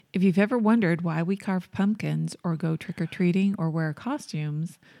If you've ever wondered why we carve pumpkins or go trick-or-treating or wear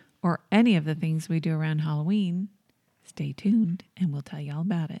costumes or any of the things we do around Halloween, stay tuned and we'll tell you all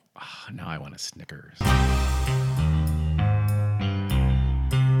about it. Oh, now I want a Snickers.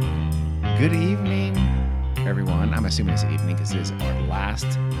 Good evening, everyone. I'm assuming it's evening because this is our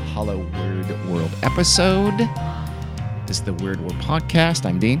last Hollow Weird World episode. This is the Weird World Podcast.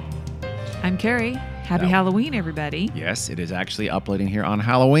 I'm Dean. I'm Carrie. Happy Halloween, everybody. Yes, it is actually uploading here on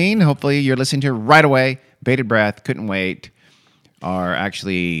Halloween. Hopefully you're listening to it right away. Bated breath, couldn't wait. Are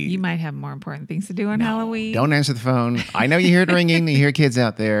actually... You might have more important things to do on Halloween. Don't answer the phone. I know you hear it ringing. You hear kids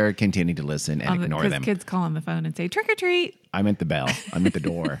out there. Continue to listen and ignore them. Kids call on the phone and say, trick or treat. I meant the bell. I meant the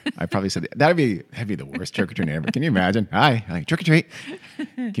door. I probably said that'd be the worst trick or treat ever. Can you imagine? Hi, like trick or treat.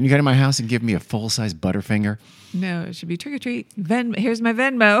 Can you go to my house and give me a full size Butterfinger? No, it should be trick or treat. Here's my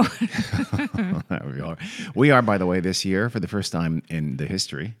Venmo. We are, by the way, this year for the first time in the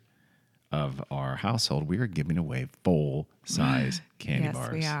history of our household, we are giving away full size candy bars.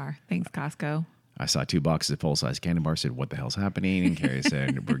 Yes, we are. Thanks, Costco. I saw 2 boxes of full-size candy bars, said, what the hell's happening? And Carrie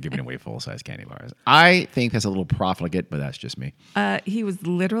said, we're giving away full-size candy bars. I think that's a little profligate, but that's just me. He was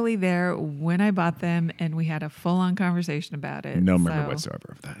literally there when I bought them, and we had a full-on conversation about it. No memory whatsoever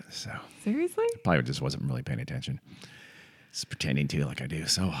of that. So seriously? Probably just wasn't really paying attention. Just pretending to like I do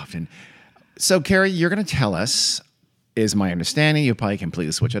so often. So, Carrie, you're going to tell us, is my understanding, you'll probably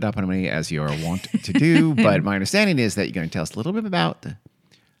completely switch it up on me as you are wont to do, but my understanding is that you're going to tell us a little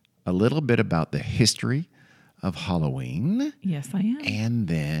bit about the history of Halloween. Yes, I am. And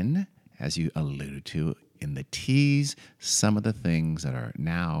then, as you alluded to in the tease, some of the things that are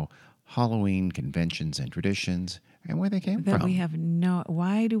now Halloween conventions and traditions and where they came that from. We have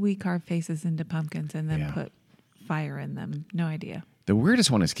why do we carve faces into pumpkins and then put fire in them? No idea. The weirdest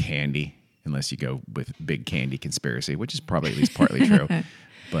one is candy, unless you go with big candy conspiracy, which is probably at least partly true.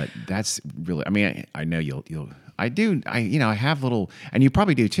 But that's really, I mean, I know I have little, and you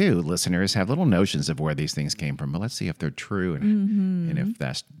probably do too, listeners, have little notions of where these things came from, but let's see if they're true and if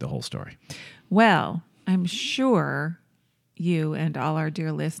that's the whole story. Well, I'm sure you and all our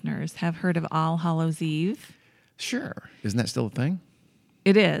dear listeners have heard of All Hallows Eve. Sure. Isn't that still a thing?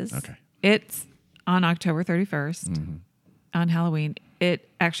 It is. Okay. It's on October 31st on Halloween. It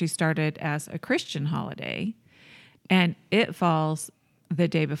actually started as a Christian holiday, and it falls the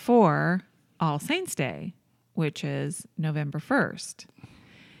day before All Saints' Day, which is November 1st.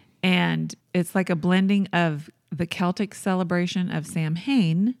 And it's like a blending of the Celtic celebration of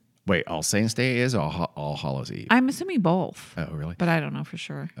Samhain. Wait, All Saints' Day is All Hallows Eve? I'm assuming both. Oh, really? But I don't know for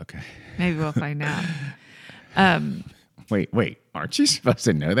sure. Okay. Maybe we'll find out. Wait, aren't you supposed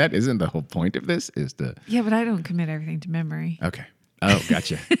to know that? Isn't the whole point of this is to... Yeah, but I don't commit everything to memory. Okay. Oh,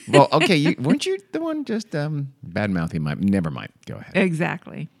 gotcha. Well, okay, weren't you the one just bad-mouthing my... Never mind. Go ahead.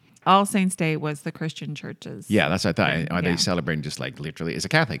 Exactly. All Saints' Day was the Christian churches. Yeah, that's what I thought. Are they celebrating just like literally? It's a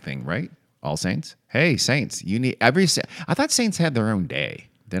Catholic thing, right? All Saints? Hey, Saints, you need... I thought Saints had their own day.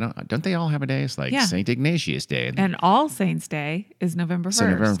 Don't they all have a day? It's like St. Ignatius Day. And All Saints' Day is November 1st. So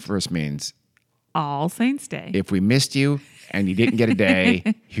November 1st means... All Saints' Day. If we missed you and you didn't get a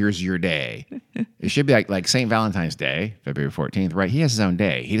day, here's your day. It should be like St. Valentine's Day, February 14th, right? He has his own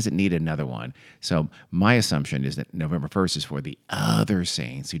day. He doesn't need another one. So my assumption is that November 1st is for the other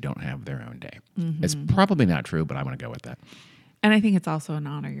saints who don't have their own day. Mm-hmm. It's probably not true, but I'm going to go with that. And I think it's also an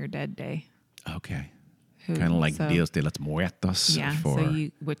Honor Your Dead Day. Okay. Kind of like Dios de los Muertos for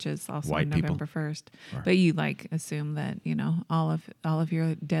which is also white November people. 1st. But you assume that, all of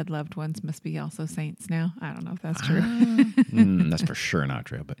your dead loved ones must be also saints now. I don't know if that's true. That's for sure not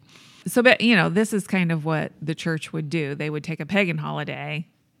true. But this is kind of what the church would do. They would take a pagan holiday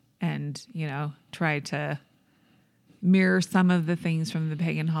and, try to mirror some of the things from the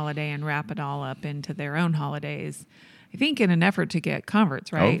pagan holiday and wrap it all up into their own holidays. I think in an effort to get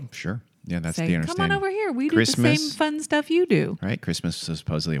converts, right? Oh, sure. Yeah, that's Say, the understanding. come on over here. We Christmas, do the same fun stuff you do. Right? Christmas is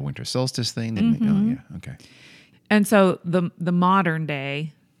supposedly a winter solstice thing. Oh, yeah. Okay. And so the modern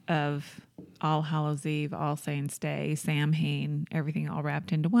day of All Hallows Eve, All Saints' Day, Samhain, everything all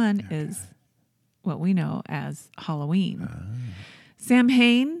wrapped into one is what we know as Halloween.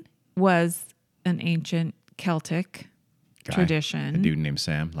 Samhain was an ancient Celtic tradition. A dude named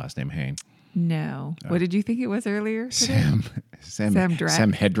Sam, last name Hain. No. What did you think it was earlier today?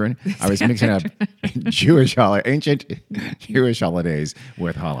 Samhedrin. I was mixing up ancient Jewish holidays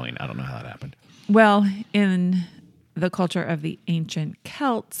with Halloween. I don't know how that happened. Well, in the culture of the ancient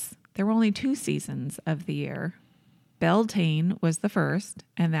Celts, there were only 2 seasons of the year. Beltane was the first,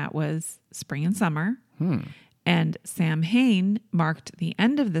 and that was spring and summer. And Samhain marked the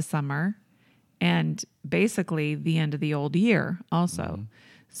end of the summer and basically the end of the old year also.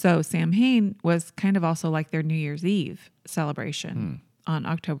 So Samhain was kind of also like their New Year's Eve celebration on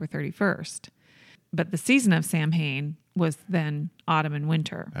October 31st. But the season of Samhain was then autumn and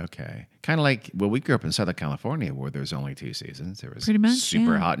winter. Okay. Kind of like, well, we grew up in Southern California where there's only 2 seasons. There was Pretty much,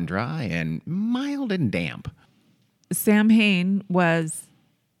 super yeah. hot and dry and mild and damp. Samhain was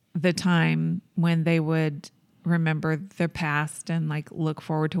the time when they would remember their past and like look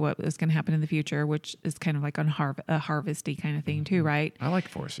forward to what was going to happen in the future, which is kind of like a harvesty kind of thing too, right? I like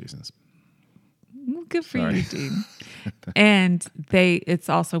 4 seasons. Well, good for Sorry. you, dude. And it's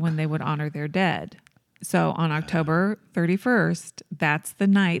also when they would honor their dead. So on October 31st, that's the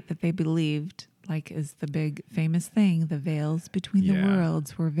night that they believed, like, is the big famous thing. The veils between the Yeah.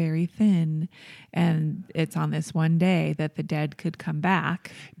 worlds were very thin. And it's on this one day that the dead could come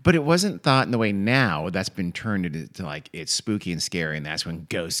back. But it wasn't thought in the way now that's been turned into like it's spooky and scary, and that's when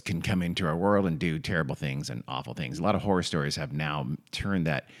ghosts can come into our world and do terrible things and awful things. A lot of horror stories have now turned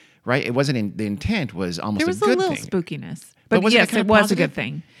that, right? It wasn't the intent was almost There was a a good little thing. spookiness. But was yes, kind it of was a positive? good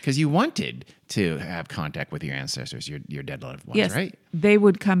thing. Because you wanted to have contact with your ancestors, your dead loved ones, Yes, right? they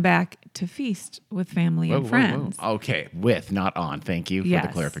would come back to feast with family and friends. Okay, with, not on. Thank you for the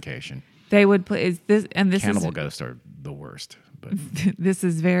Yes. clarification. They would play. This Cannibal is ghosts are the worst. But this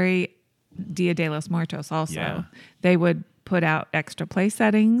is very Dia de los Muertos. Also, Yeah. they would put out extra place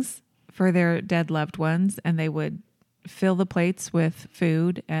settings for their dead loved ones, and they would fill the plates with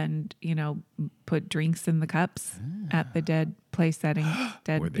food and put drinks in the cups at the dead place settings,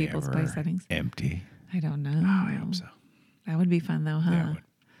 dead were they people's ever place settings. empty? I don't know. I hope so. That would be fun though, huh? Yeah, it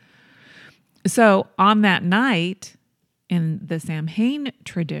would. So on that night, in the Samhain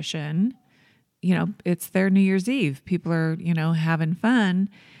tradition, it's their New Year's Eve. People are, having fun.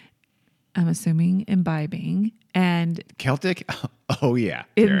 I'm assuming imbibing. And Celtic? Oh, yeah.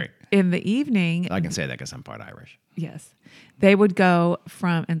 Very. in the evening, I can say that because I'm part Irish. yes, they would go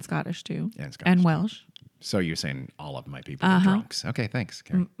and Scottish too, And Scottish, Welsh. So you're saying all of my people are drunks. Okay, thanks,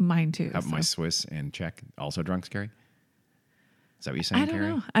 Carrie. Mine too. How about my so. Swiss and Czech also drunks, Carrie? Is that what you're saying, I don't Carrie?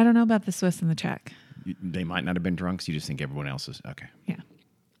 know. I don't know about the Swiss and the Czech. They might not have been drunks. You just think everyone else is. Okay. Yeah. I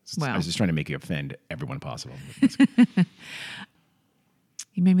Well, was just trying to make you offend everyone possible.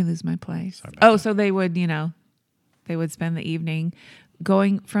 you made me lose my place. Sorry about that. So they would, they would spend the evening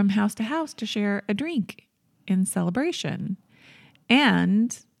going from house to house to share a drink in celebration.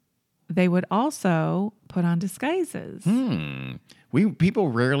 And they would also put on disguises. People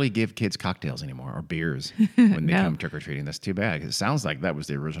rarely give kids cocktails anymore or beers when they No. come trick or treating. That's too bad. 'Cause it sounds like that was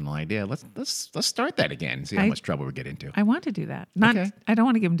the original idea. Let's start that again and see how much trouble we get into. I want to do that. Not. Okay. I don't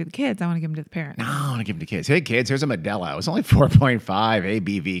want to give them to the kids. I want to give them to the parents. No, I want to give them to kids. Hey, kids, here's a Modelo. It's only 4.5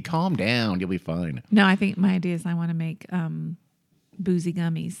 ABV. Calm down. You'll be fine. No, I think my idea is I want to make boozy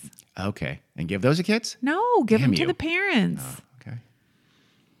gummies. Okay. And give those to kids? No, give Damn them to you. the parents Okay.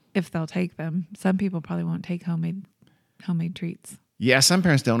 if they'll take them. Some people probably won't take homemade treats. Yeah, some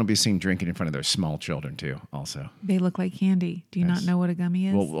parents don't want to be seen drinking in front of their small children, too, also. They look like candy. Do you not Yes. know what a gummy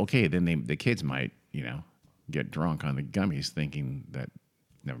is? Well, okay, then the kids might, get drunk on the gummies thinking that,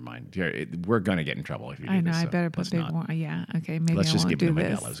 never mind. Yeah, we're going to get in trouble if you do I know. this. I so better put let's big not. one. Yeah. Okay. Maybe Let's I just won't give do them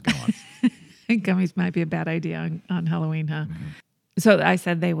this. Modelo's. Go on. Gummies might be a bad idea on Halloween, huh? So I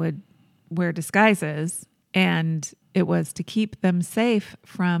said they would wear disguises, and it was to keep them safe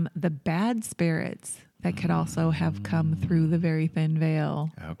from the bad spirits that could also have come through the very thin veil.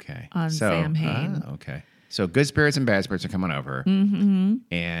 Okay. On Samhain. Okay. So good spirits and bad spirits are coming over,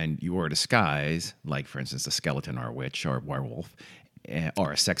 and you wore a disguise, like, for instance, a skeleton or a witch or a werewolf,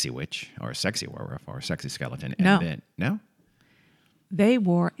 or a sexy witch or a sexy werewolf or a sexy skeleton. No. And then, no? They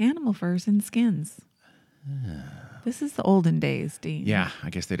wore animal furs and skins. This is the olden days, Dean. Yeah, I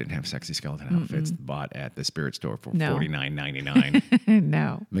guess they didn't have sexy skeleton outfits bought at the spirit store for No. $49.99.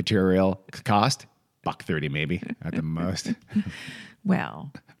 No. Material cost $1.30 maybe at the most.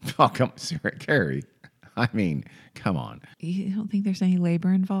 Well, Oh, come, Sarah, Carrie. I mean, come on. you don't think there's any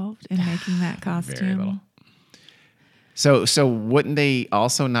labor involved in making that costume? Very little. So wouldn't they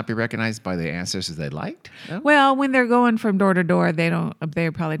also not be recognized by the ancestors they liked? No? Well, when they're going from door to door, they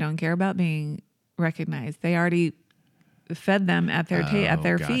probably don't care about being recognized. They already fed them at their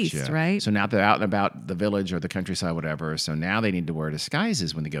Gotcha. feast, right? So now they're out and about the village or the countryside, whatever. So now they need to wear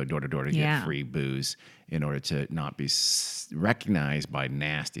disguises when they go door to door to Yeah. get free booze in order to not be recognized by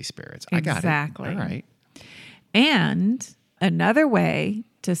nasty spirits. I got it. Exactly. All right. And another way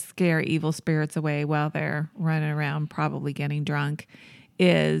to scare evil spirits away while they're running around probably getting drunk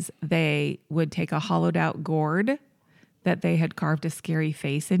is they would take a hollowed out gourd that they had carved a scary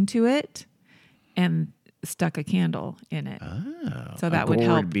face into it and stuck a candle in it. So that A would gourd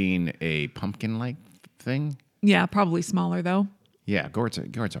help. being a pumpkin-like thing. Yeah, probably smaller though. Yeah, gourds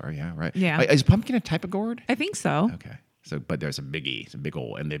are, yeah, right. Yeah. Is pumpkin a type of gourd? I think so. Okay. So, but there's a biggie. It's a big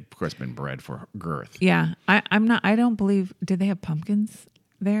old, and they've, of course, been bred for girth. Yeah. I don't believe, did they have pumpkins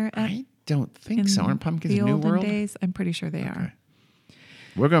there I don't think so. Aren't pumpkins the in New olden World? days? I'm pretty sure they are.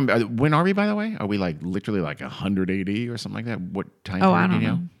 We're going to, when are we, by the way? Are we like literally like 100 AD or something like that? What time Oh, period I don't do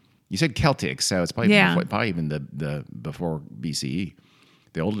you know. You said Celtic, so it's probably, Yeah. probably even the before BCE,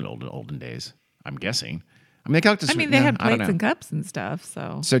 the olden days, I'm guessing. I mean, they had plates and cups and stuff.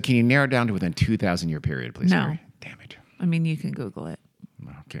 So can you narrow it down to within 2,000 year period, please? No. Carrie? Damn it. I mean, you can Google it.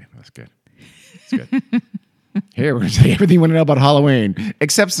 Okay, that's good. That's good. Here, we're going to say everything you want to know about Halloween,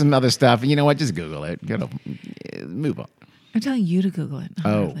 except some other stuff. And you know what? Just Google it. Move on. I'm telling you to Google it. Not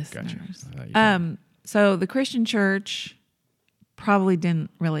our listeners. Gotcha. So the Christian church probably didn't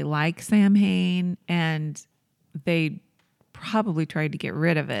really like Samhain, and they probably tried to get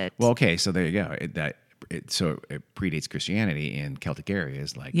rid of it. Well, okay, so there you go. So it predates Christianity in Celtic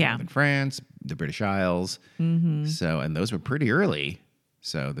areas like northern France, the British Isles. Mm-hmm. So, and those were pretty early.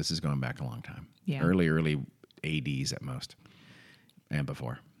 So this is going back a long time. Yeah. Early ADs at most, and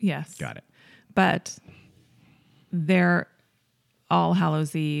before. Yes. Got it. But their All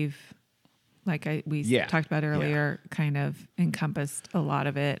Hallows Eve, like we talked about earlier, kind of encompassed a lot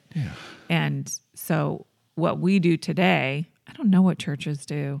of it. Yeah. And so what we do today, I don't know what churches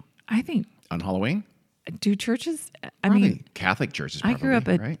do. I think, On Halloween? do churches, Probably Catholic churches. I grew up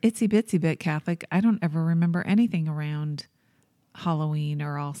a right? itsy bitsy bit Catholic. I don't ever remember anything around Halloween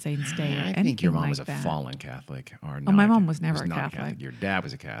or All Saints Day or anything I think your mom like was a that. fallen Catholic. Or my mom was never a not Catholic. Your dad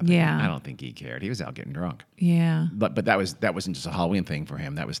was a Catholic. Yeah. I don't think he cared. He was out getting drunk. Yeah. But that wasn't just a Halloween thing for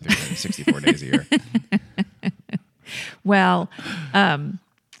him. That was 364 days a year. Well,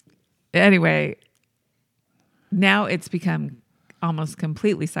 anyway, now it's become almost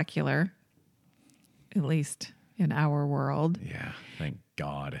completely secular, at least in our world. Yeah, thank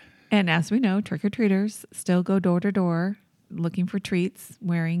God. And as we know, trick-or-treaters still go door to door looking for treats,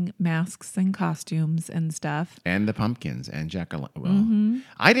 wearing masks and costumes and stuff. And the pumpkins and jack-o'-lantern.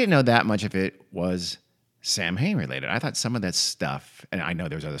 I didn't know that much of it was Samhain related. I thought some of that stuff, and I know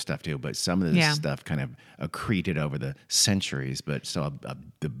there's other stuff too, but some of this stuff kind of accreted over the centuries. But so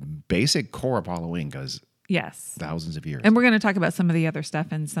the basic core of Halloween goes thousands of years. And we're going to talk about some of the other stuff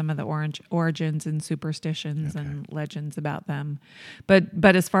and some of the origins and superstitions and legends about them.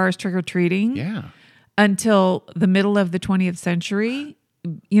 But as far as trick-or-treating, until the middle of the 20th century,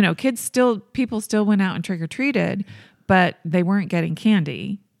 people still went out and trick-or-treated, but they weren't getting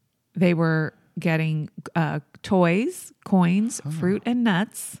candy. They were getting toys, coins, fruit, and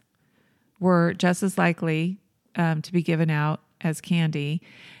nuts were just as likely to be given out as candy.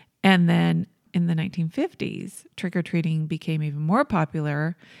 And then in the 1950s, trick-or-treating became even more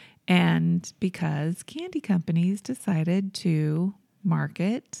popular, and because candy companies decided to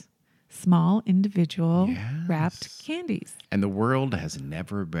market small individual wrapped candies. And the world has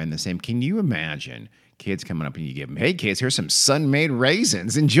never been the same. Can you imagine kids coming up and you give them, hey kids, here's some Sun-made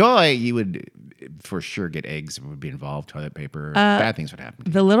raisins, enjoy. You would for sure get eggs would be involved, toilet paper, bad things would happen to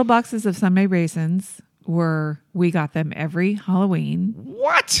you. The little boxes of Sun-made raisins we got them every Halloween.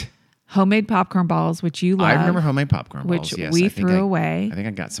 What? Homemade popcorn balls, which you love. I remember homemade popcorn balls, which yes. we threw away. I think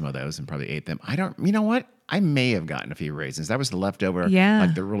I got some of those and probably ate them. You know what? I may have gotten a few raisins. That was the leftover,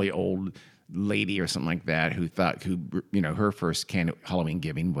 like the really old lady or something like that who her first Halloween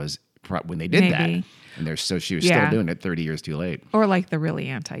giving was when they did that. And she was still doing it 30 years too late. Or like the really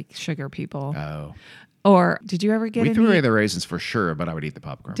anti-sugar people. Oh. Or did you ever get We threw away the raisins for sure, but I would eat the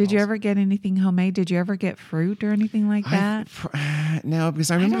popcorn Did balls. you ever get anything homemade? Did you ever get fruit or anything like that? No,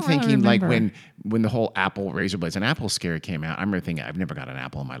 because I remember thinking like when the whole apple razor blades and apple scare came out, I remember thinking I've never got an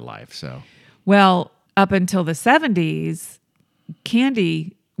apple in my life. So, well, up until the 70s,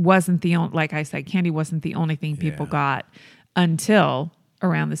 candy wasn't the only, like I said, candy wasn't the only thing people got until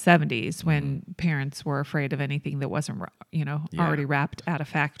around the 70s when parents were afraid of anything that wasn't, already wrapped at a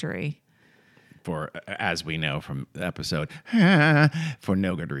factory. For, as we know from the episode, for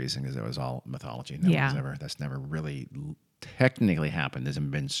no good reason, because it was all mythology. That's never really technically happened. There's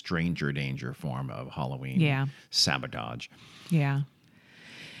been stranger danger form of Halloween sabotage. Yeah.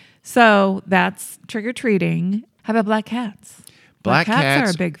 So that's trick-or-treating. How about black cats? Black cats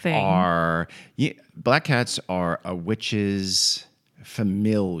are a big thing. Black cats are a witch's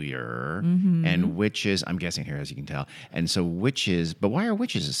familiar, and witches, I'm guessing here, as you can tell. And so witches, but why are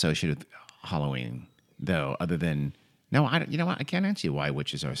witches associated with Halloween, though, other than... No, you know what? I can't answer you why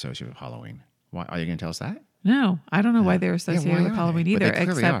witches are associated with Halloween. Why, are you going to tell us that? No, I don't know why they're associated with Halloween either,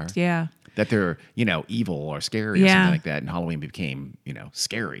 except that they're, evil or scary or something like that, and Halloween became,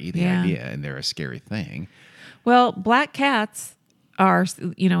 scary, the idea, and they're a scary thing. Well, black cats are,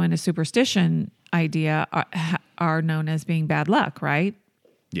 in a superstition idea, are known as being bad luck, right?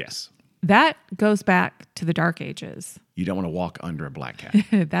 Yes. That goes back to the Dark Ages. You don't want to walk under a black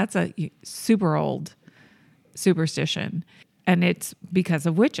cat. That's a super old superstition. And it's because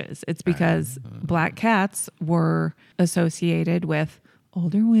of witches. It's because black cats were associated with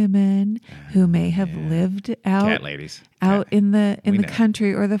older women who may have lived out Cat ladies. in the know.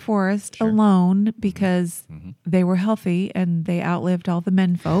 country or the forest alone because they were healthy and they outlived all the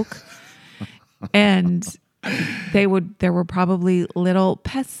menfolk. And there were probably little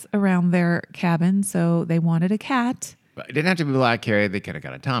pests around their cabin, so they wanted a cat. But it didn't have to be black, Carrie. They could have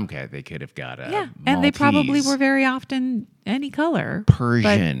got a tomcat. They could have got a and they probably Maltese. were very often any color.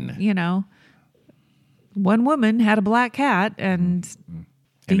 Persian. But, one woman had a black cat and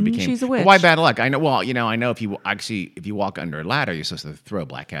ding, she's a witch. But why bad luck? I know. Well, I know if you walk under a ladder, you're supposed to throw a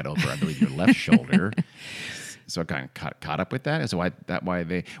black cat over, I believe, your left shoulder. So I kind of caught up with that. Is why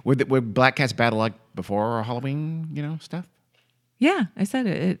they were black cats bad luck before Halloween, stuff. Yeah, I said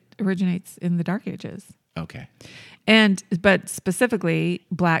it originates in the Dark Ages. Okay. But specifically,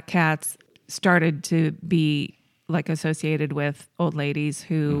 black cats started to be like associated with old ladies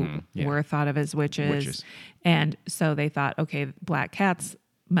who were thought of as witches. And so they thought, okay, black cats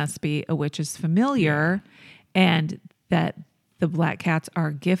must be a witch's familiar, and that the black cats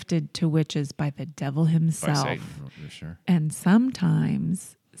are gifted to witches by the devil himself. By Satan, for sure. And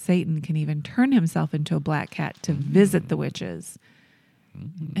sometimes Satan can even turn himself into a black cat to visit the witches.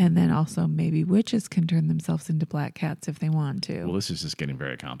 And then also maybe witches can turn themselves into black cats if they want to. Well, this is just getting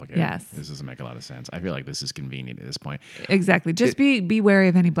very complicated. Yes. This doesn't make a lot of sense. I feel like this is convenient at this point. Exactly. Just be wary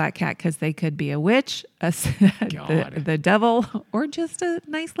of any black cat because they could be a witch, the devil, or just a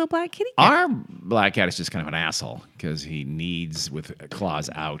nice little black kitty cat. Our black cat is just kind of an asshole because he needs with claws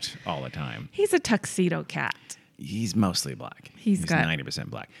out all the time. He's a tuxedo cat. He's mostly black. He's got 90%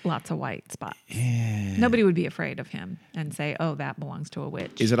 black. Lots of white spots. Yeah. Nobody would be afraid of him and say, oh, that belongs to a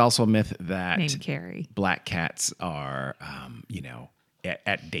witch. Is it also a myth that named Carrie? Black cats are,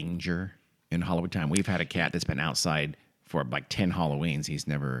 at danger in Halloween time? We've had a cat that's been outside for like 10 Halloweens.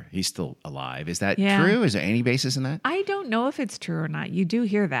 He's still alive. Is that true? Is there any basis in that? I don't know if it's true or not. You do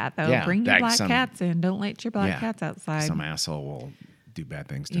hear that, though. Yeah, Bring your black cats in. Don't let your black cats outside. Some asshole will do bad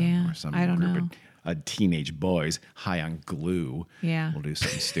things to him. Or some I don't group know. of teenage boys high on glue will do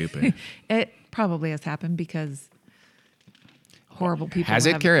something stupid. It probably has happened because horrible people Has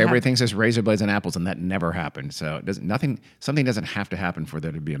it, Carrie? Everybody thinks there's razor blades and apples, and that never happened. So something doesn't have to happen for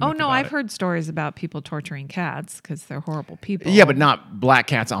there to be a myth Oh, no, about I've it. heard stories about people torturing cats because they're horrible people. Yeah, but not black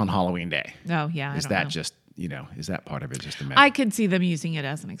cats on Halloween Day. Oh, yeah, Is that just, is that part of it just a myth? I could see them using it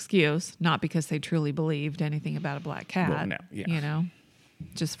as an excuse, not because they truly believed anything about a black cat. Well, no, yeah.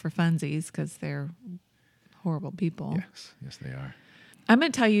 Just for funsies because they're horrible people. Yes, they are. I'm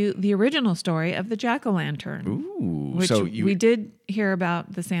going to tell you the original story of the jack-o'-lantern. Ooh, Which so we did hear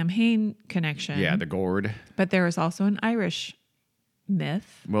about the Samhain connection. Yeah, the gourd. But there is also an Irish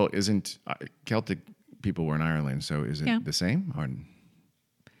myth. Well, isn't Celtic people were in Ireland, so is it the same or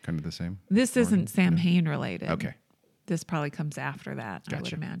kind of the same? This isn't Samhain related. Okay. This probably comes after that, I would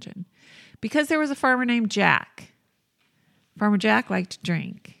Gotcha. imagine. Because there was a farmer named Jack. Farmer Jack liked to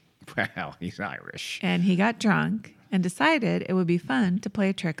drink. Well, he's Irish. And he got drunk and decided it would be fun to play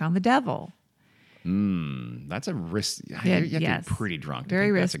a trick on the devil. That's a risk. You have to be pretty drunk to Very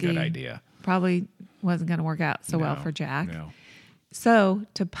think risky. that's a good idea. Probably wasn't going to work out so well No, for Jack. No. So,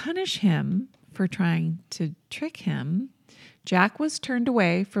 to punish him for trying to trick him, Jack was turned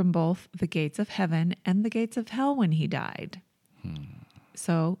away from both the gates of heaven and the gates of hell when he died.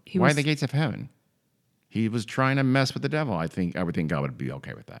 So Why the gates of heaven? He was trying to mess with the devil. I would think God would be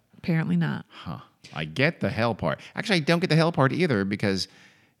okay with that. Apparently not. Huh. I get the hell part. Actually, I don't get the hell part either because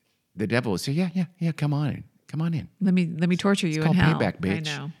the devil would say, yeah, come on in. Let me torture you It's in called hell. payback, bitch.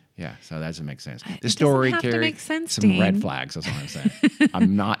 I know. Yeah, so that doesn't make sense. The doesn't story have to carried make sense, some red Dean. flags. That's all I'm saying.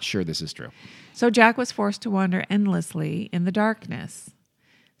 I'm not sure this is true. So Jack was forced to wander endlessly in the darkness.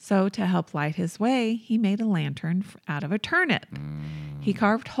 So to help light his way, he made a lantern out of a turnip. He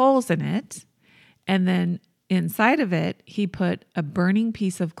carved holes in it, and then inside of it, he put a burning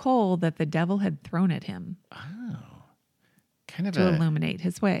piece of coal that the devil had thrown at him Kind of to illuminate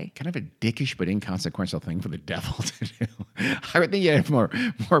his way. kind of a dickish but inconsequential thing for the devil to do. I would think he had more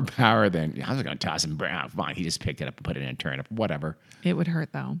power than I was going to toss him. Fine, he just picked it up and put it in a turnip. Whatever. It would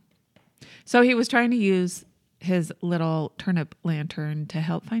hurt, though. So he was trying to use his little turnip lantern to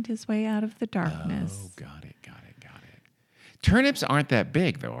help find his way out of the darkness. Oh, got it. Turnips aren't that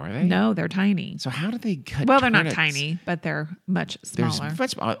big, though, are they? No, they're tiny. So how do they cut? Well, they're not turnips? tiny, but they're much smaller.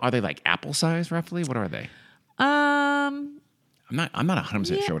 Are they like apple size, roughly? What are they? I'm not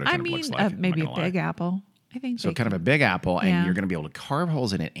 100% sure what it kind of looks like. I'm not maybe a gonna lie. big apple. I think So they kind of can- a big apple, and Yeah. you're going to be able to carve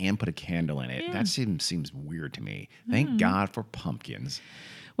holes in it and put a candle in it. Yeah. That seems weird to me. Thank God for pumpkins.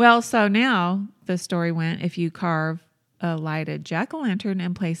 Well, so now the story went, if you carve a lighted jack-o'-lantern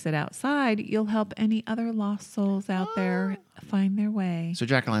and place it outside, you'll help any other lost souls out there find their way. So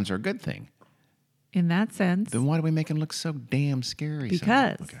jack-o'-lanterns are a good thing. In that sense, Then why do we make them look so damn scary?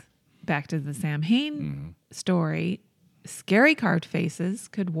 because Okay. back to the Sam Hain story, scary carved faces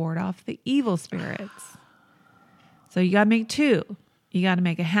could ward off the evil spirits. So you got to make two. You got to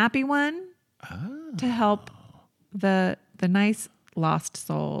make a happy one to help the nice lost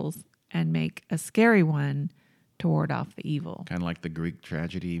souls, and make a scary one to ward off the evil. Kind of like the Greek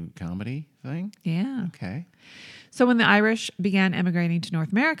tragedy comedy thing? Yeah. Okay. So when the Irish began emigrating to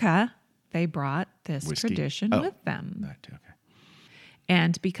North America, they brought this Whiskey? tradition Oh. with them. That too, okay.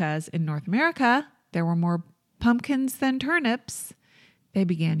 And because in North America there were more pumpkins than turnips, they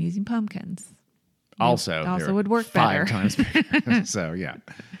began using pumpkins. Also also would work 5 better. times bigger. So, yeah.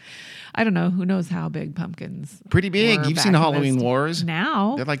 I don't know. Who knows how big pumpkins Pretty big. were You've back seen the in Halloween those- Wars.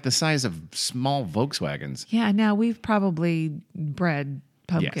 Now. They're like the size of small Volkswagens. Yeah, now we've probably bred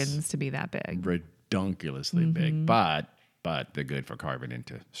pumpkins to be that big. Redonkulously big. But they're good for carving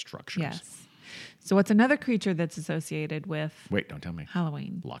into structures. Yes. So what's another creature that's associated with Wait, don't tell me.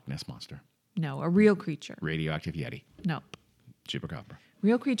 Halloween? Loch Ness Monster. No, a real creature. Radioactive Yeti. Nope. Chupacabra.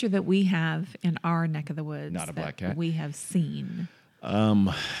 Real creature that we have in our neck of the woods. Not a that black cat? We have seen.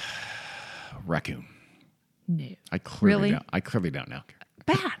 Raccoon. No. I clearly Really? don't know.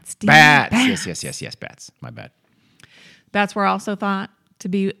 Bats. Dean. Bats. Yes, bats. My bad. Bats were also thought to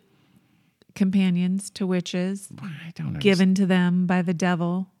be companions to witches, I don't know. given to them by the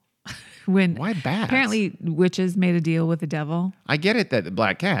devil. When Why bats? apparently witches made a deal with the devil. I get it that the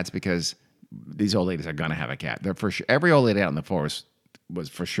black cats, because these old ladies are gonna have a cat. They're for sure. Every old lady out in the forest was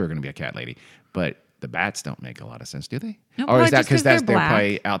for sure gonna be a cat lady. But the bats don't make a lot of sense, do they? No, or probably is that just 'cause because they're they're probably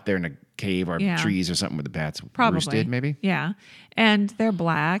black. out there in a cave or Yeah. trees or something where the bats Probably. roosted? Maybe. Yeah. And they're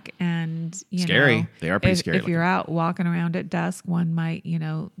black and, Scary. know, They are pretty if, scary If you're out walking around at dusk, one might,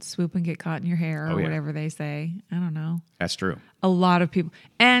 swoop and get caught in your hair or Oh, yeah. whatever they say. I don't know. That's true. A lot of people.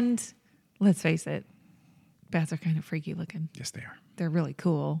 And let's face it, bats are kind of freaky looking. Yes, they are. They're really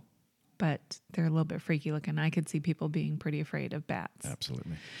cool, but they're a little bit freaky looking. I could see people being pretty afraid of bats.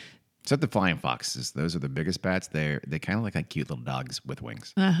 Absolutely. Except the flying foxes. Those are the biggest bats. They kind of look like cute little dogs with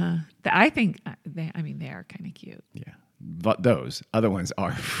wings. I think they are kind of cute. Yeah. But those other ones are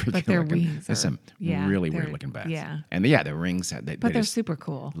freaking But their looking. wings There's are- some yeah, really they're- weird looking bats. yeah. And the rings, they But they're just super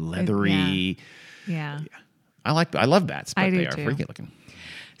cool. leathery. Yeah. I love bats, but I do they are too. freaky looking.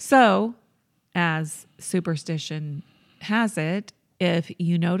 So, as superstition has it, if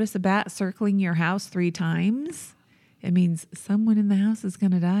you notice a bat circling your house 3 times, it means someone in the house is going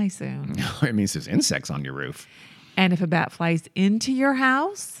to die soon. It means there's insects on your roof. And if a bat flies into your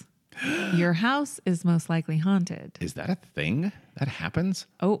house is most likely haunted. Is that a thing that happens?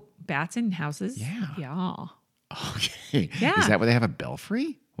 Oh, bats in houses? Yeah. Yeah. Okay. Yeah. Is that where they have a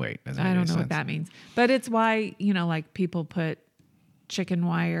belfry? Wait, doesn't I make don't any know what sense. that means. But it's why, like people put chicken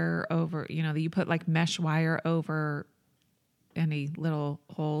wire over, you put like mesh wire over any little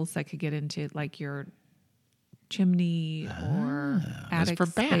holes that could get into like your chimney or that's attic for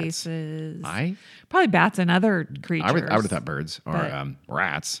bats. spaces. I Probably bats and other creatures. would have thought birds or But-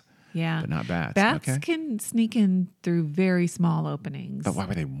 rats, Yeah. but not bats. Bats Okay. can sneak in through very small openings. But why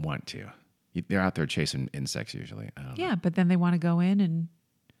would they want to? They're out there chasing insects usually. I don't know. Yeah, but then they want to go in and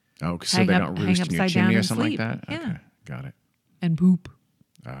Oh, so Hang they up- don't hang roost in your upside down chimney or and something sleep. like that? Yeah. Okay, got it. poop.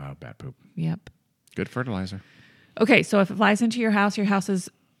 Bat poop. Yep. Good fertilizer. Okay, so if it flies into your house is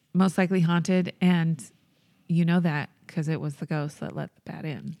most likely haunted, and you know that because it was the ghost that let the bat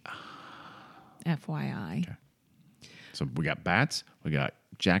in. FYI. Okay. So we got bats, we got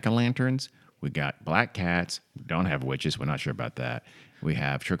jack-o'-lanterns, we got black cats. We don't have witches. We're not sure about that. We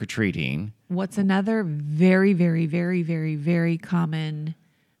have trick-or-treating. What's another very, very, very, very, very common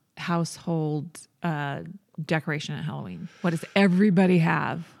household decoration at Halloween? What does everybody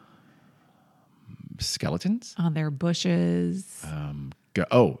have Skeletons. on their bushes?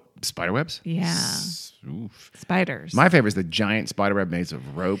 Spider webs. Yeah. Oof. Spiders. My favorite is the giant spider web made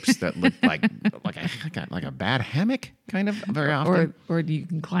of ropes that look like like a bad hammock, kind of very often. or you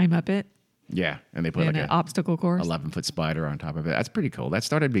can climb up it Yeah, and they put in like an a obstacle course. 11-foot spider on top of it. That's pretty cool. That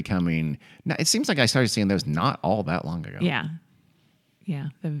started becoming. Now, it seems like I started seeing those not all that long ago. Yeah. Yeah.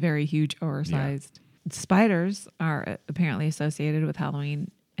 The very huge, oversized. Spiders are apparently associated with Halloween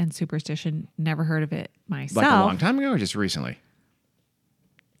and superstition. Never heard of it myself. Like a long time ago or just recently?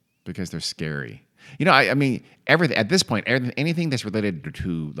 Because they're scary. I mean, everything at this point, anything that's related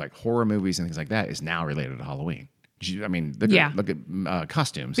to like horror movies and things like that is now related to Halloween. I mean, look at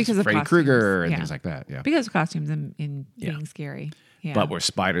costumes. Because It's of Freddy costumes, Krueger and yeah. things like that. Yeah. Because of costumes and being scary. Yeah. But were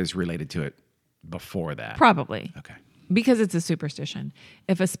spiders related to it before that? Probably. Okay. Because it's a superstition.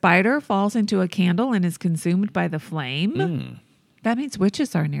 If a spider falls into a candle and is consumed by the flame, that means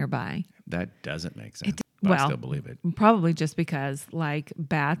witches are nearby. That doesn't make sense. But I still believe it. Probably just because, like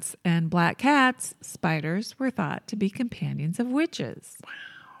bats and black cats, spiders were thought to be companions of witches.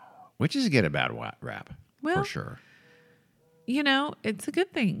 Witches get a bad rap, Well, for sure. It's a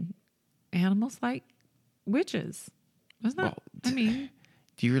good thing. Animals like witches. It's not, Do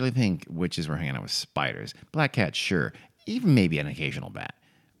you really think witches were hanging out with spiders? Black cats, sure. Even maybe an occasional bat.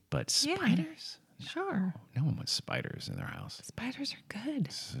 But spiders? Sure. No one wants spiders in their house. Spiders are good.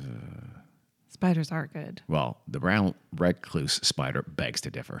 Spiders are good. Well, the brown recluse spider begs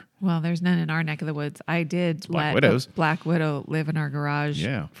to differ. Well, there's none in our neck of the woods. I did Black let widows. a black widow live in our garage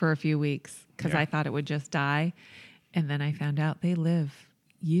for a few weeks because I thought it would just die. And then I found out they live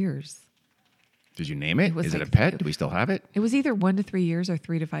years. Did you name it? was Is it like- a pet? Do we still have it? It was either 1 to 3 years or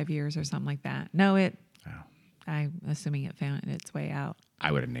 3 to 5 years or something like that. No, I'm assuming it found its way out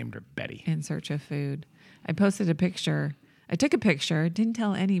I would have named her Betty. in search of food. I posted a picture. I took a picture, didn't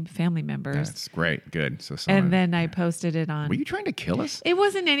tell any family members. That's great. Good. So And then I posted it on. were you trying to kill us? It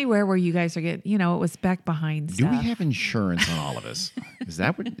wasn't anywhere where you guys are getting, it was back behind Do stuff. we have insurance on all of us? Is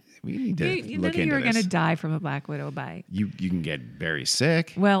that what we need to None look of you into are going this? to die from a black widow bite. You can get very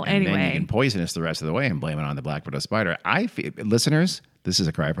sick. Well, and then anyway. you can poison us the rest of the way and blame it on the black widow spider. Listeners, this is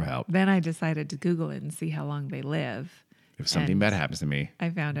a cry for help. Then I decided to Google it and see how long they live. If something And bad happens to me, I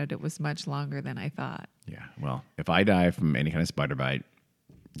found out it was much longer than I thought. yeah. Well, if I die from any kind of spider bite,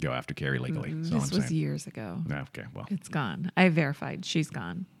 go after Carrie legally. That's all This I'm was saying. years ago. No, okay. Well, It's gone. I verified. She's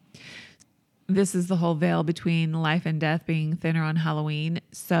gone. This is the whole veil between life and death being thinner on Halloween.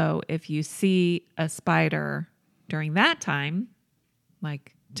 So if you see a spider during that time,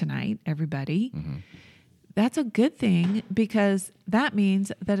 like tonight, everybody, that's a good thing because that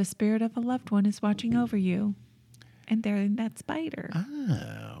means that a spirit of a loved one is watching over you. And they're in that spider.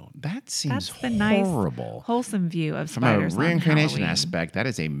 oh, that seems That's the nice, horrible. wholesome view of From a spiders. on reincarnation Halloween. aspect, that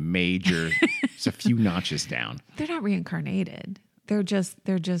is a major. It's a few notches down. They're not reincarnated. They're just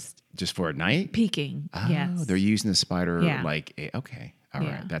Just for a night. peeking. Oh, Yes. they're using the spider Yeah. okay. All right,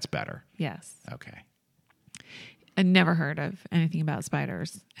 Yeah. that's better. Yes. Okay. I never heard of anything about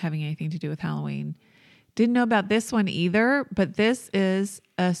spiders having anything to do with Halloween. Didn't know about this one either, but this is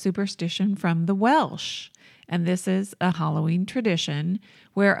a superstition from the Welsh. And this is a Halloween tradition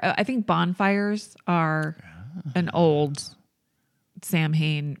where I think bonfires are an old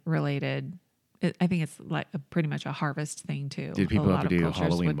Samhain related. I think it's like pretty much a harvest thing too. Did A people lot ever of do cultures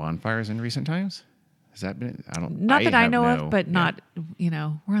Halloween would- bonfires in recent times? Has that been? Not that I have know no- of, but yeah. not,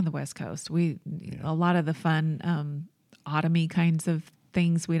 we're on the West Coast. A lot of the fun autumny kinds of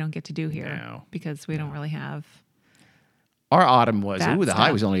things we don't get to do here No. because we don't really have. Our autumn was. That The high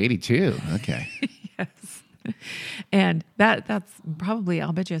stuff. was only 82. Okay. Yes. And that's probably,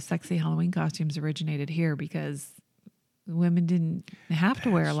 I'll bet you sexy Halloween costumes originated here because women didn't have to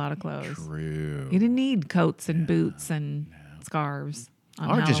wear a lot of clothes. True. You didn't need coats and boots and scarves on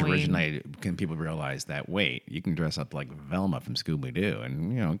Or just Halloween. originated. Can people realize that? Wait, you can dress up like Velma from Scooby Doo,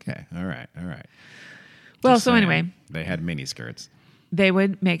 and okay, all right. Well, Just so saying, anyway, they had mini skirts. they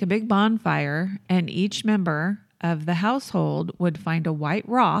would make a big bonfire, and each member of the household would find a white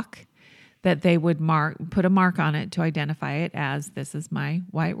rock that they would put a mark on it to identify it as this is my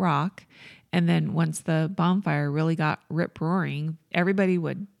white rock. And then once the bonfire really got rip roaring, everybody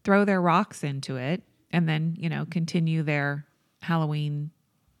would throw their rocks into it and then, continue their Halloween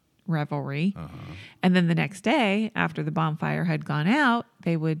revelry. And then the next day, after the bonfire had gone out,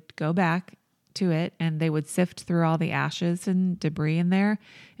 they would go back to it and they would sift through all the ashes and debris in there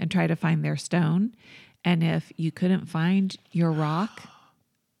and try to find their stone. And if you couldn't find your rock,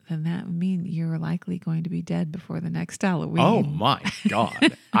 then that would mean you're likely going to be dead before the next Halloween. Oh my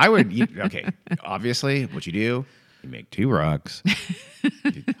God! I would. Okay, obviously, what you do, you make 2 rocks,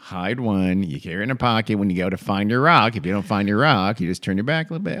 you hide one, you carry it in a pocket. When you go to find your rock, if you don't find your rock, you just turn your back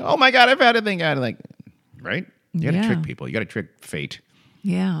a little bit. Oh my God! I found a thing. Right? You got to Yeah. trick people. You got to trick fate.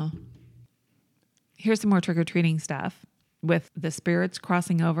 Yeah. Here's some more trick-or-treating stuff with the spirits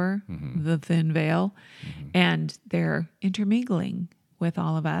crossing over the thin veil and they're intermingling with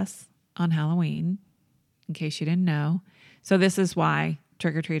all of us on Halloween, in case you didn't know. So this is why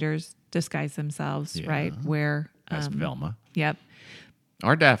trick-or-treaters disguise themselves, right? Where, As Velma yep.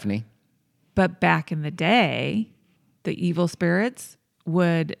 or Daphne. But back in the day, the evil spirits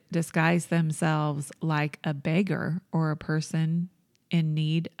would disguise themselves like a beggar or a person in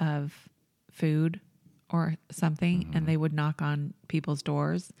need of food or something, and they would knock on people's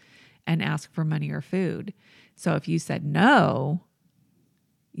doors and ask for money or food. So if you said no,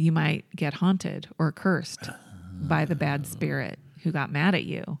 you might get haunted or cursed by the bad spirit who got mad at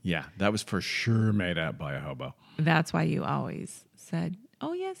you. Yeah, that was for sure made up by a hobo. That's why you always said,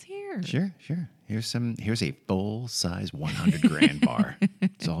 "Oh yes, here." Sure. Here's a full-size 100 grand bar.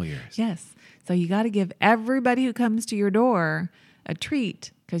 It's all yours. Yes. So you got to give everybody who comes to your door a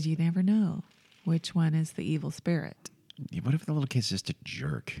treat, because you never know which one is the evil spirit. What if the little kid's just a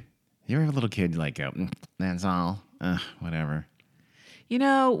jerk? You ever have a little kid like, that's all, whatever. You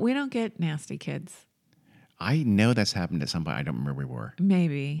know, we don't get nasty kids. I know that's happened to somebody. I don't remember where we were.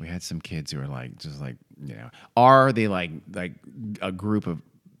 Maybe. We had some kids who were like, just like, are they like a group of,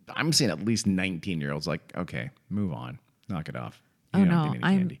 I'm seeing at least 19-year-olds like, okay, move on, knock it off. You Oh don't no, need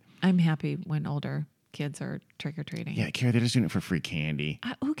any candy. I'm happy when older kids are trick or treating. Yeah, Carrie, they're just doing it for free candy.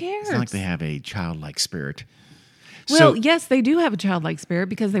 Who cares? It's not like they have a childlike spirit. Well, yes, they do have a childlike spirit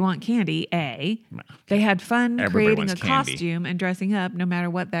because they want candy. They had fun Everybody creating wants a candy. costume and dressing up, no matter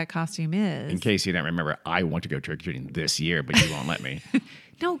what that costume is. In case you don't remember, I want to go trick or treating this year, but you won't let me.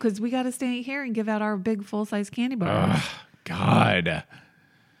 No, because we got to stay here and give out our big full-size candy bars. God.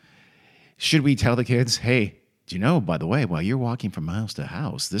 Should we tell the kids, hey, do you know, by the way, while you're walking from house to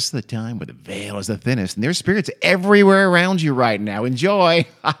house, this is the time where the veil is the thinnest, and there's spirits everywhere around you right now. Enjoy.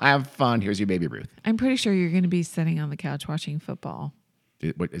 Have fun. Here's your baby Ruth. I'm pretty sure you're going to be sitting on the couch watching football.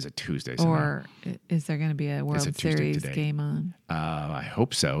 What is it, Tuesday? Somehow? Or is there going to be a World it Tuesday Series today? game on? I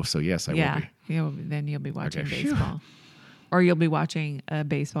hope so. So, yes, I will be. Then you'll be watching Okay. baseball. Or you'll be watching a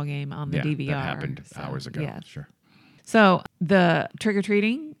baseball game on the DVR. That happened hours ago. Yes. Sure. So the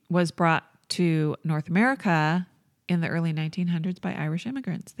trick-or-treating was brought to North America in the early 1900s by Irish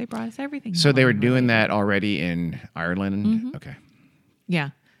immigrants. They brought us everything. So they were Halloween doing related. that already in Ireland? Mm-hmm. Okay. Yeah,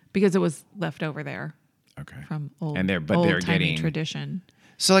 because it was left over there Okay. from old, And they're old-timey getting tradition.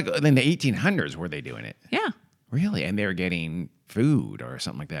 So like in the 1800s, were they doing it? Yeah, Really? And they were getting food or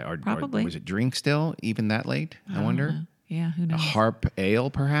something like that? Or Probably. was it drink still, even that late? I wonder. yeah. Who A knows? harp ale,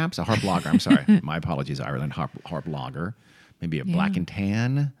 perhaps? A harp lager. I'm sorry. My apologies, Ireland. Harp lager. Maybe a black and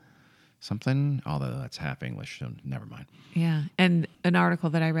tan, something. Although that's half English, so never mind. Yeah, and an article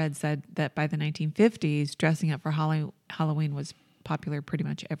that I read said that by the 1950s, dressing up for Halloween was popular pretty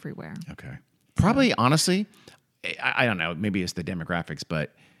much everywhere. Okay. Probably, honestly, I don't know. Maybe it's the demographics,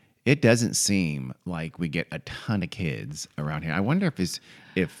 but it doesn't seem like we get a ton of kids around here. I wonder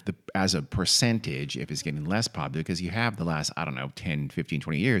if as a percentage, if it's getting less popular, because you have the last, I don't know, 10, 15,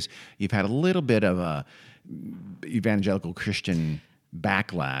 20 years, you've had a little bit of a evangelical Christian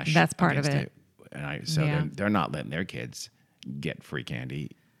backlash. That's part of against it. And so Yeah. they're not letting their kids get free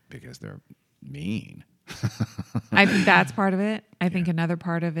candy because they're mean. I think that's part of it. I think another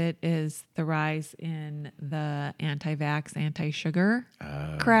part of it is the rise in the anti-vax, anti-sugar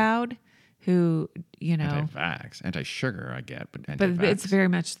crowd who, Anti-vax, anti-sugar, I get, but but anti-vax. it's very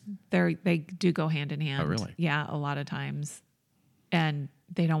much they do go hand in hand. Oh, really? Yeah, a lot of times. And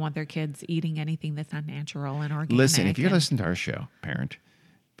they don't want their kids eating anything that's not natural and organic. Listen, if you're and- listening to our show, parent,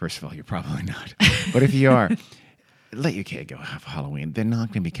 first of all, you're probably not. But if you are, let your kid go have Halloween. They're not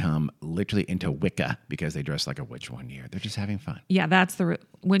going to become literally into Wicca because they dress like a witch one year. They're just having fun. Yeah, that's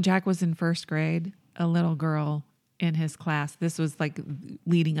when Jack was in first grade, a little girl in his class, this was like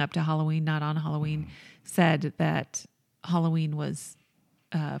leading up to Halloween, not on Halloween, said that Halloween was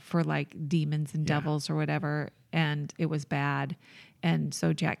for like demons and devils or whatever, and it was bad. And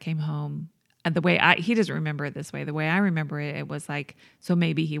so Jack came home. And the way he doesn't remember it this way. The way I remember it, it was like, so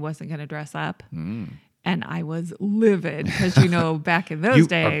maybe he wasn't going to dress up. And I was livid because, back in those You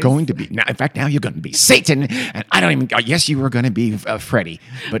days. are going to be, now, in fact, now you're going to be Satan. And I don't even, yes, you were going to be Freddy.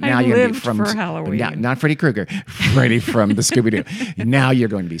 But now you're going to be lived from, for Halloween. not Freddy Krueger, Freddy from the Scooby-Doo. Now you're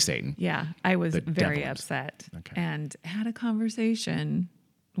going to be Satan. Yeah, I was very devil. upset Okay. and had a conversation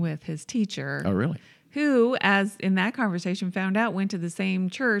with his teacher. Oh, really? Who, as in that conversation, found out went to the same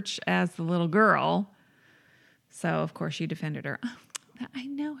church as the little girl. So, of course, she defended her. Oh, I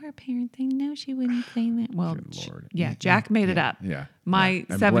know her parents. I know she wouldn't say that. Well, Lord. Jack made it up. Yeah. My Yeah.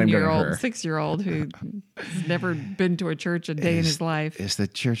 And blamed it on 7-year-old, her. 6-year-old who's never been to a church a day in his life. It's the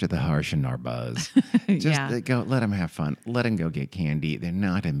Church of the Harsh and Narbuz. Just Yeah. go, let them have fun. Let them go get candy. They're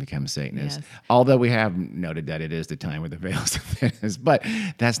not going to become Satanists. Yes. Although we have noted that it is the time where the veil's the thinnest. But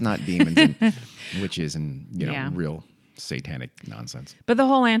that's not demons and witches and Yeah. real satanic nonsense. But the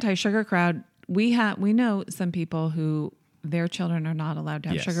whole anti-sugar crowd, we know some people who their children are not allowed to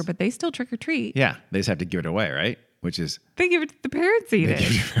have Yes. sugar, but they still trick or treat. Yeah, they just have to give it away, right? which is They give it to the parents eat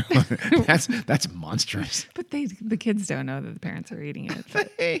it. that's monstrous. But the kids don't know that the parents are eating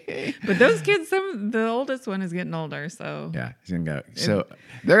it. But those kids, the oldest one is getting older, so Yeah, he's gonna go. So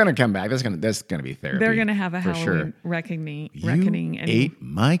they're gonna come back. That's gonna be therapy. they're gonna have a for Halloween sure. reckoning. You ate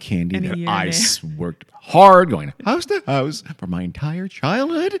my candy in a that year I and worked hard going house to house for my entire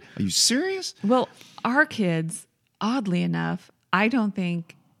childhood. Are you serious? Well, our kids, oddly enough, I don't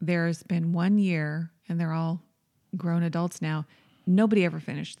think there's been 1 year, and they're all grown adults now. Nobody ever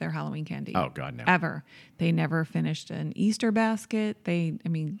finished their Halloween candy. Oh God, no. Ever. They never finished an Easter basket.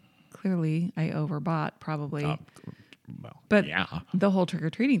 Clearly I overbought probably. Well, But yeah. the whole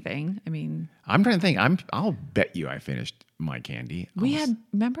trick-or-treating thing, I'm trying to think. I'll bet you I finished my candy. we almost-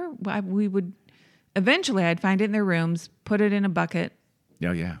 remember, we would, eventually I'd find it in their rooms, put it in a bucket,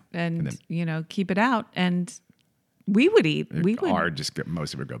 Oh yeah. and then keep it out. And we would eat. We would. or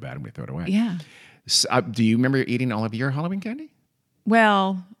most of it would go bad and we throw it away. Yeah. So, do you remember eating all of your Halloween candy?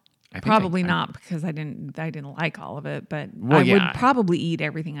 Well, I think probably not, because I didn't like all of it, but Well, I yeah. would probably eat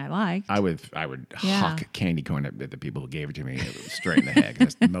everything I liked. I would Yeah. huck candy corn at the people who gave it to me straight in the head.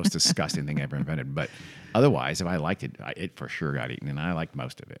 That's the most disgusting thing ever invented. But otherwise, if I liked it, it for sure got eaten, and I liked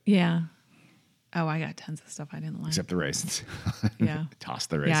most of it, Yeah. Oh, I got tons of stuff I didn't like. except the raisins. Yeah. Toss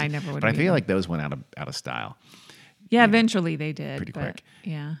the raisins. I never would But I have feel eaten. like those went out of style. Yeah, eventually they did. Pretty but, quick.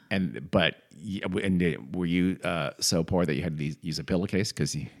 Yeah. Were you so poor that you had to use a pillowcase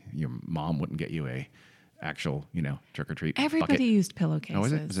because your mom wouldn't get you a actual trick or treat? Everybody bucket? used pillowcases. Oh,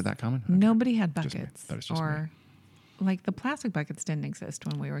 is it? Is it that common? Okay. Nobody had Just me. buckets. Thought it was just me. Or like the plastic buckets didn't exist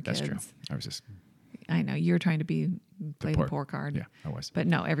when we were kids. That's true. I was just I know. You were trying to play the poor card. Yeah, I was. But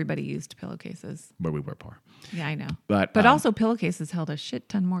no, everybody used pillowcases. But we were poor. Yeah, I know. But also pillowcases held a shit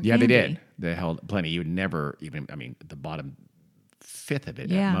ton more yeah, candy. they did. They held plenty. You would never even. I mean, the bottom fifth of it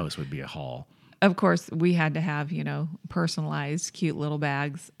Yeah. at most would be a haul. Of course, we had to have, personalized cute little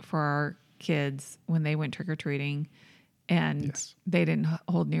bags for our kids when they went trick-or-treating. And Yes. they didn't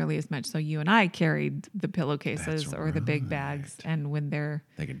hold nearly as much. So you and I carried the pillowcases That's or the big bags. And when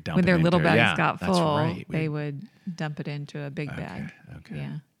They could dump when it their little into- bags yeah, got that's full, right. they would dump it into a big bag. Okay.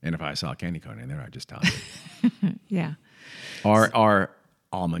 Yeah. And if I saw candy corn in there, I'd just toss it. Yeah. Our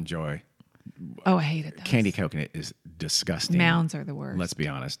Almond Joy Oh, I hated those. candy coconut is disgusting. Mounds are the worst. Let's be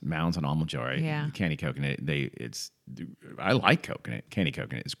honest. Mounds on Almond Joy. Yeah. Candy coconut. I like coconut. Candy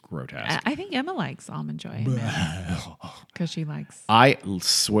coconut is grotesque. I think Emma likes Almond Joy because she likes. I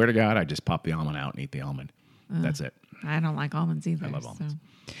swear to God, I just pop the almond out and eat the almond. That's it. I don't like almonds either. I love almonds.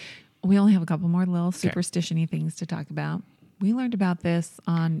 So. We only have a couple more little superstition-y things to talk about. We learned about this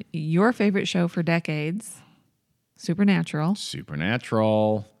on your favorite show for decades, Supernatural.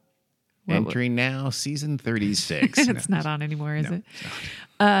 Supernatural. Entering now, season 36. It's not on anymore, is it?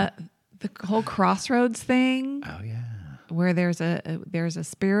 The whole crossroads thing, Oh yeah. where there's a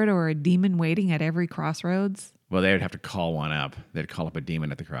spirit or a demon waiting at every crossroads. Well, they would have to call one up. They'd call up a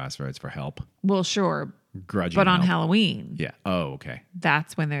demon at the crossroads for help. Well, sure, Grudging but on help. Halloween, Yeah. Oh, okay.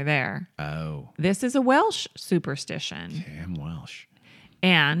 that's when they're there. Oh, This is a Welsh superstition. damn Welsh.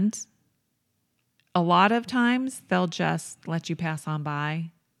 And a lot of times they'll just let you pass on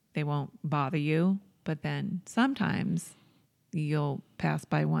by. They won't bother you. But then sometimes you'll pass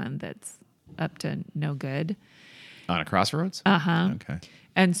by one that's up to no good. On a crossroads? Uh-huh. Okay.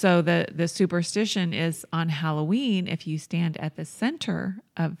 And so the superstition is on Halloween, if you stand at the center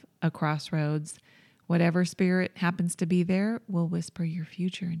of a crossroads, whatever spirit happens to be there will whisper your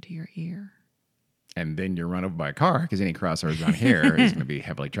future into your ear. And then you're run over by a car because any crossroads on here is going to be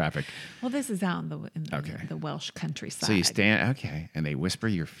heavily trafficked. Well, this is out in Okay. the Welsh countryside. So you stand, okay, and they whisper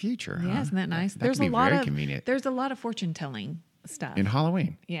your future. Yeah, huh? isn't that nice? That could be very convenient. There's a lot of fortune telling stuff. In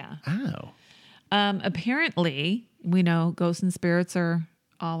Halloween. Yeah. Oh. Apparently, we know ghosts and spirits are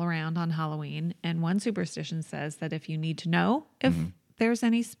all around on Halloween, and one superstition says that if you need to know if there's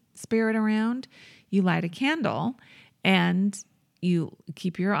any spirit around, you light a candle and you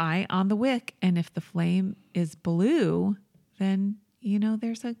keep your eye on the wick, and if the flame is blue, then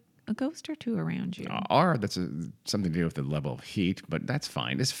there's a ghost or two around you. Or that's something to do with the level of heat, but that's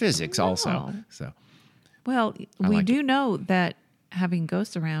fine. It's physics also. No. So Well, I we like do know that having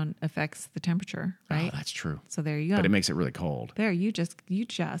ghosts around affects the temperature, right? Oh, that's true. So there you go. But it makes it really cold. There, you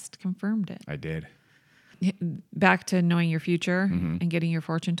just confirmed it. I did. Back to knowing your future and getting your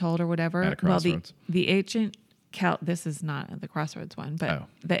fortune told or whatever. At a crossroads. Well, the ancient this is not the crossroads one, but Oh.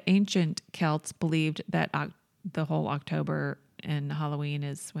 the ancient Celts believed that the whole October and Halloween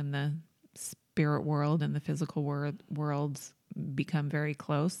is when the spirit world and the physical worlds become very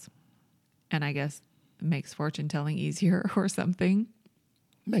close. And I guess it makes fortune telling easier or something.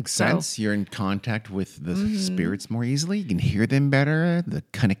 Makes So- sense. You're in contact with the spirits more easily. You can hear them better. The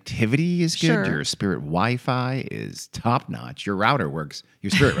connectivity is good. Sure. Your spirit Wi-Fi is top notch. Your router works.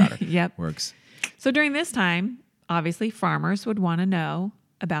 Your spirit router Yep. works. So during this time, obviously farmers would want to know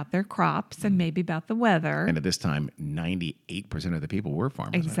about their crops and maybe about the weather. And at this time, 98% of the people were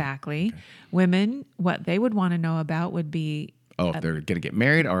farmers. right? Exactly. Women, what they would want to know about would be Oh, if they're going to get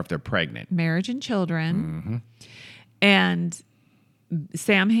married or if they're pregnant. marriage and children. And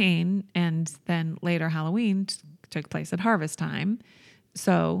Samhain and then later Halloween took place at harvest time.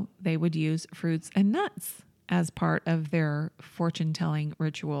 So they would use fruits and nuts as part of their fortune telling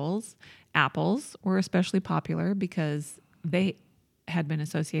rituals. Apples were especially popular because they had been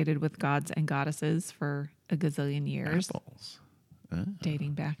associated with gods and goddesses for a gazillion years, Apples.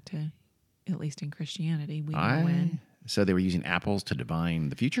 dating back to, at least in Christianity, we know when. So they were using apples to divine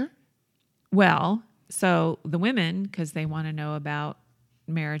the future? Well, so the women, because they want to know about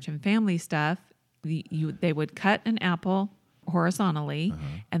marriage and family stuff, they would cut an apple horizontally,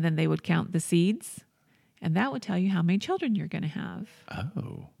 and then they would count the seeds, and that would tell you how many children you're going to have.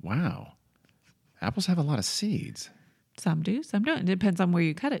 Oh, wow. Apples have a lot of seeds. Some do, some don't. It depends on where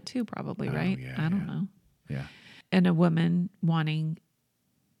you cut it too, probably, right? yeah, I don't know. Yeah. And a woman wanting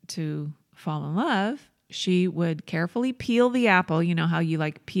to fall in love, she would carefully peel the apple. You know how you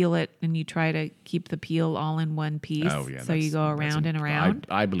like peel it and you try to keep the peel all in one piece. Oh, yeah. So you go around and around.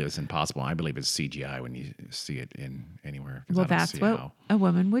 I believe it's impossible. I believe it's CGI when you see it in anywhere. 'cause Well, I don't that's see what how. a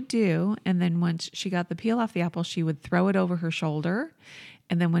woman would do. And then once she got the peel off the apple, she would throw it over her shoulder.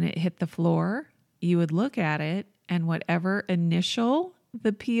 And then when it hit the floor, you would look at it, and whatever initial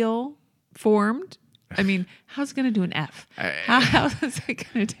the peel formed, I mean, how's it going to do an F? How is it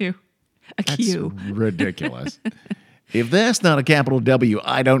going to do a That's Q? ridiculous. If that's not a capital W,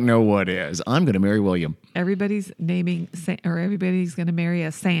 I don't know what is. I'm going to marry William. Everybody's naming, or everybody's going to marry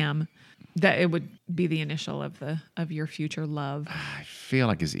a Sam. That it would be the initial of your future love. I feel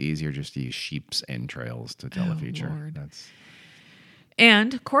like it's easier just to use sheep's entrails to tell the future. Lord. That's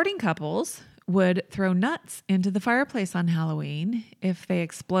And courting couples would throw nuts into the fireplace on Halloween. If they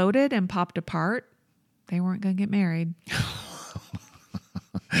exploded and popped apart, they weren't going to get married.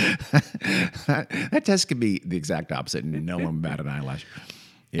 that test could be the exact opposite, and no one bat an eyelash.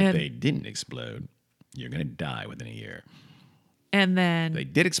 If And- they didn't explode, you're going to die within a year. And then, If they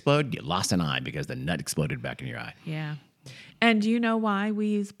did explode, you lost an eye because the nut exploded back in your eye. yeah. And do you know why we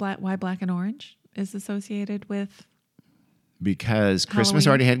use why black and orange is associated with? Because Christmas Halloween.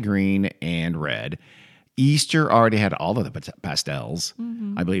 already had green and red. Easter already had all of the pastels.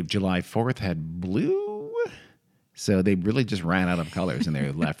 Mm-hmm. I believe July 4th had blue. So they really just ran out of colors and they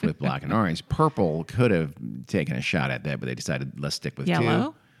were left with black and orange. Purple could have taken a shot at that, but they decided let's stick with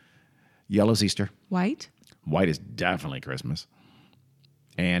Yellow, two. Yellow's Easter. white. White is definitely Christmas.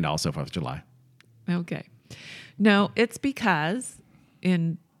 And also 4th of July. Okay. No, it's because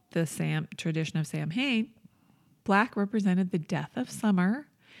in the tradition of Samhain, black represented the death of summer,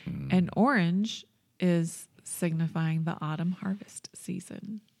 and orange is signifying the autumn harvest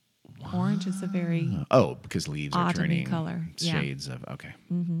season. Orange is a very Oh, because leaves are Autumny turning color. Yeah. shades of, okay.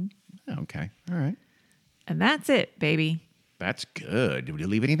 Mm-hmm. Okay. All right. and that's it, baby. That's good. Did we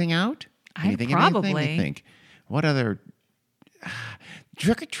leave anything out? Anything probably. you think? What other...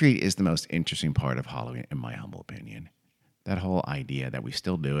 Trick or treat is the most interesting part of Halloween, in my humble opinion. That whole idea that we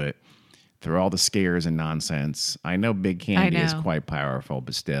still do it through all the scares and nonsense. I know big candy is know. quite powerful,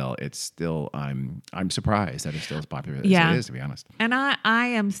 but still, it's still... I'm surprised that it's still as popular as Yeah. it is, to be honest. And I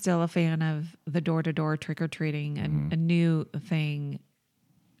am still a fan of the door-to-door trick-or-treating, and a new thing.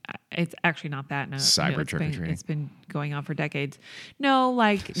 It's actually not that new. Cyber It's trick-or-treating. It's been going on for decades. No,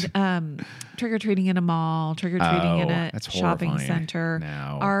 like trick-or-treating in a mall, trick-or-treating in Oh, a that's shopping horrifying. center.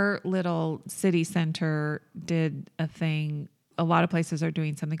 No. Our little city center did a thing. A lot of places are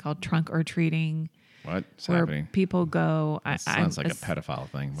doing something called trunk-or-treating, What's where happening? people go. Sounds like a pedophile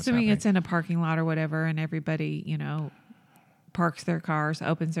thing. What's Assuming happening? it's in a parking lot or whatever, and everybody, parks their cars,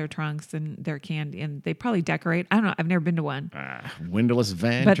 opens their trunks and their candy, and they probably decorate. I don't know. I've never been to one. Windowless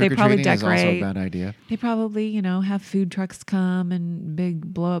van But they probably trick-or-treating is also a decorate- bad idea. They probably, have food trucks come and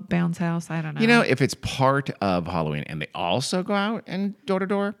big blow up bounce house. I don't know. You know, if it's part of Halloween and they also go out and door to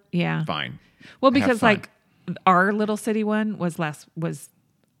door, yeah. fine. Well, Have because fun. like our little city one was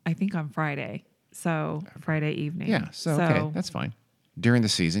I think on Friday. So Friday evening. Yeah, so okay, that's fine. During the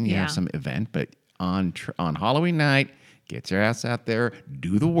season, you Yeah. have some event, but on Halloween night, get your ass out there,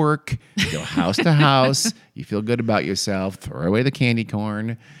 do the work, go house to house. You feel good about yourself. Throw away the candy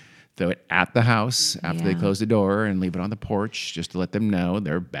corn. Throw it at the house after they Yeah. close the door and leave it on the porch just to let them know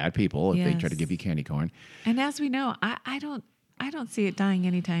they're bad people if they try to Yes. give you candy corn. And as we know, I I don't see it dying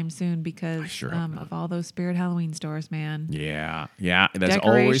anytime soon because sure hope not. of all those Spirit Halloween stores, man. Yeah. There's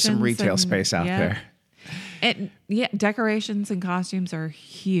always some Decorations retail and- space out yeah. there. And decorations and costumes are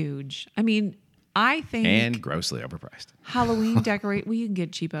huge. I mean, I think And grossly overpriced. Halloween decorate. Well, you can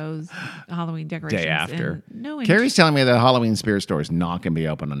get cheapos Halloween decorations. Day after. And no, Carrie's telling me the Halloween Spirit store is not going to be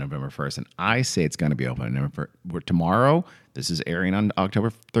open on November 1st, and I say it's going to be open on November 1st. Tomorrow, this is airing on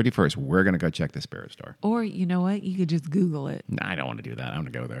October 31st. We're going to go check the Spirit store. or you know what? You could just Google it. No, I don't want to do that. I'm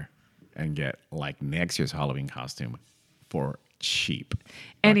going to go there and get like next year's Halloween costume for cheap.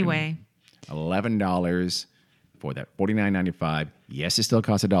 Anyway, $11 for that $49.95. Yes, it still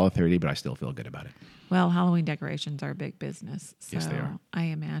costs $1.30, but I still feel good about it. well, Halloween decorations are a big business. So Yes, they are. I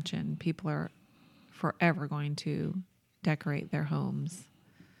imagine people are forever going to decorate their homes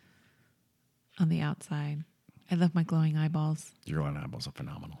on the outside. I love my glowing eyeballs. Your own eyeballs are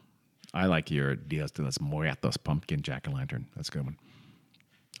phenomenal. I like your Dias de los Muertos pumpkin jack-o'-lantern. That's a good one.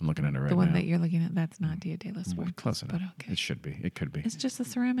 I'm looking at it right The now. one that you're looking at, that's not Dia de los Well, Muertos. close enough. But okay. It should be. It could be. It's just a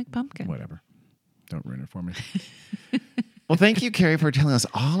ceramic pumpkin. Whatever. Don't ruin it for me. Well, thank you, Carrie, for telling us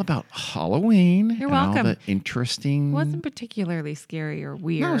all about Halloween. You're and welcome. All the interesting. It wasn't particularly scary or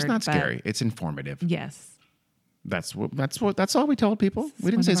weird. No, it's not but scary. It's informative. Yes. That's all we told people.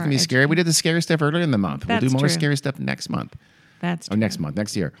 We didn't one say of it's our gonna be scary. We did the scary stuff earlier in the month. We'll do That's more true. scary stuff next month. That's Or next month,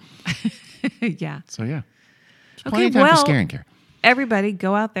 next year. yeah. So yeah. There's Okay, plenty of time for well- scaring, Carrie. Everybody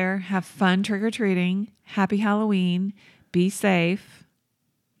go out there, have fun trick-or-treating. Happy Halloween. Be safe.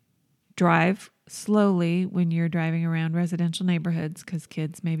 Drive slowly when you're driving around residential neighborhoods because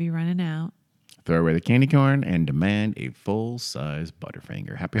kids may be running out. Throw away the candy corn and demand a full-size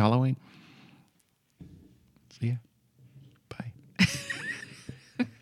Butterfinger. Happy Halloween. See ya.